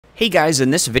Hey guys, in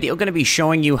this video I'm going to be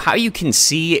showing you how you can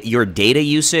see your data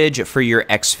usage for your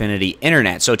Xfinity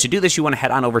internet. So to do this, you want to head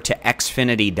on over to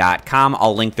xfinity.com.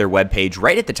 I'll link their webpage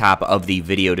right at the top of the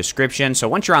video description. So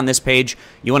once you're on this page,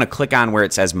 you want to click on where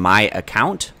it says My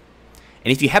Account.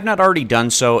 And if you have not already done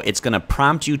so, it's going to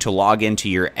prompt you to log into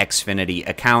your Xfinity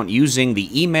account using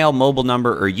the email, mobile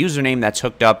number, or username that's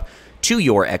hooked up to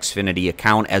your Xfinity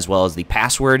account, as well as the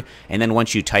password. And then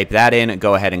once you type that in,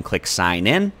 go ahead and click Sign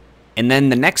In. And then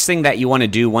the next thing that you want to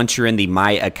do once you're in the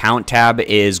My Account tab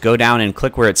is go down and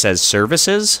click where it says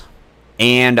Services.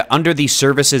 And under the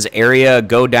Services area,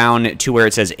 go down to where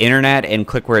it says Internet and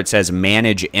click where it says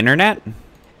Manage Internet.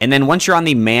 And then once you're on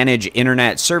the Manage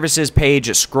Internet Services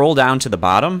page, scroll down to the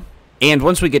bottom. And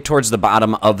once we get towards the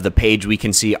bottom of the page, we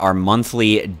can see our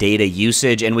monthly data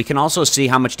usage, and we can also see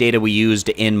how much data we used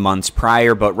in months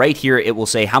prior. But right here, it will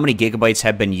say how many gigabytes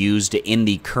have been used in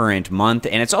the current month.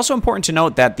 And it's also important to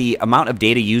note that the amount of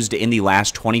data used in the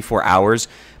last 24 hours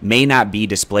may not be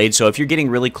displayed. So if you're getting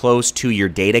really close to your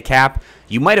data cap,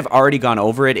 you might have already gone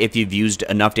over it if you've used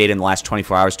enough data in the last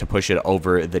 24 hours to push it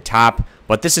over the top.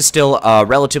 But this is still a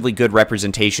relatively good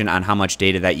representation on how much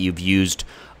data that you've used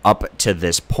up to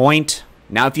this point.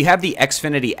 Now, if you have the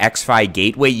Xfinity Xfi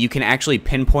gateway, you can actually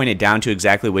pinpoint it down to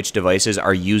exactly which devices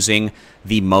are using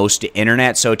the most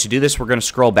internet. So to do this, we're going to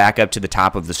scroll back up to the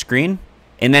top of the screen.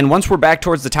 And then once we're back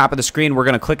towards the top of the screen, we're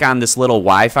going to click on this little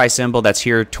Wi-Fi symbol that's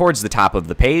here towards the top of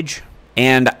the page.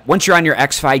 And once you're on your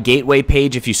Xfi gateway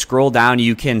page, if you scroll down,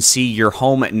 you can see your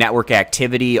home network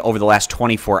activity over the last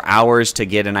 24 hours to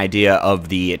get an idea of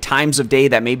the times of day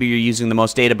that maybe you're using the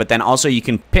most data, but then also you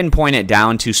can pinpoint it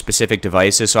down to specific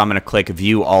devices. So I'm going to click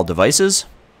View All Devices.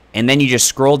 And then you just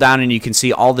scroll down and you can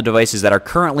see all the devices that are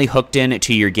currently hooked in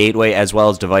to your gateway, as well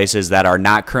as devices that are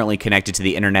not currently connected to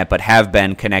the internet but have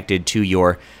been connected to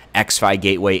your Xfi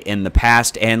gateway in the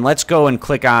past. And let's go and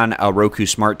click on a Roku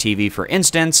Smart TV, for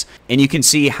instance, and you can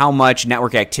see how much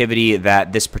network activity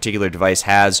that this particular device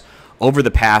has over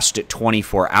the past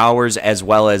 24 hours, as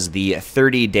well as the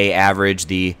 30-day average,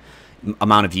 the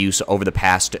amount of use over the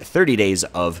past 30 days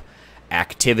of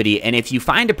activity. And if you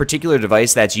find a particular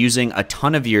device that's using a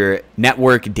ton of your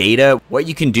network data, what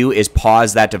you can do is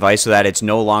pause that device so that it's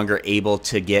no longer able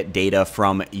to get data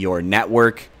from your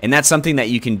network. And that's something that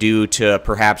you can do to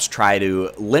perhaps try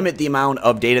to limit the amount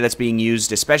of data that's being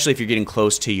used, especially if you're getting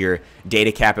close to your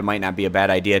data cap. It might not be a bad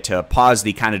idea to pause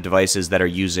the kind of devices that are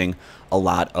using a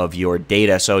lot of your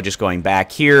data. So just going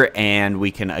back here, and we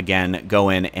can again go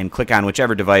in and click on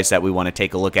whichever device that we want to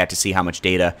take a look at to see how much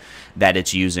data that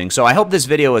it's using. So I hope this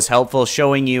video was helpful,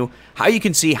 showing you how you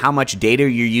can see how much data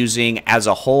you're using as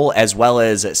a whole, as well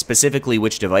as specifically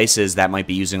which devices that might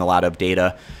be using a lot of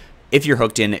data if you're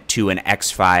hooked in to an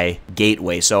Xfi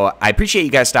gateway. So I appreciate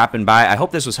you guys stopping by. I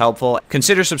hope this was helpful.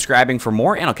 Consider subscribing for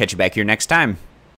more, and I'll catch you back here next time.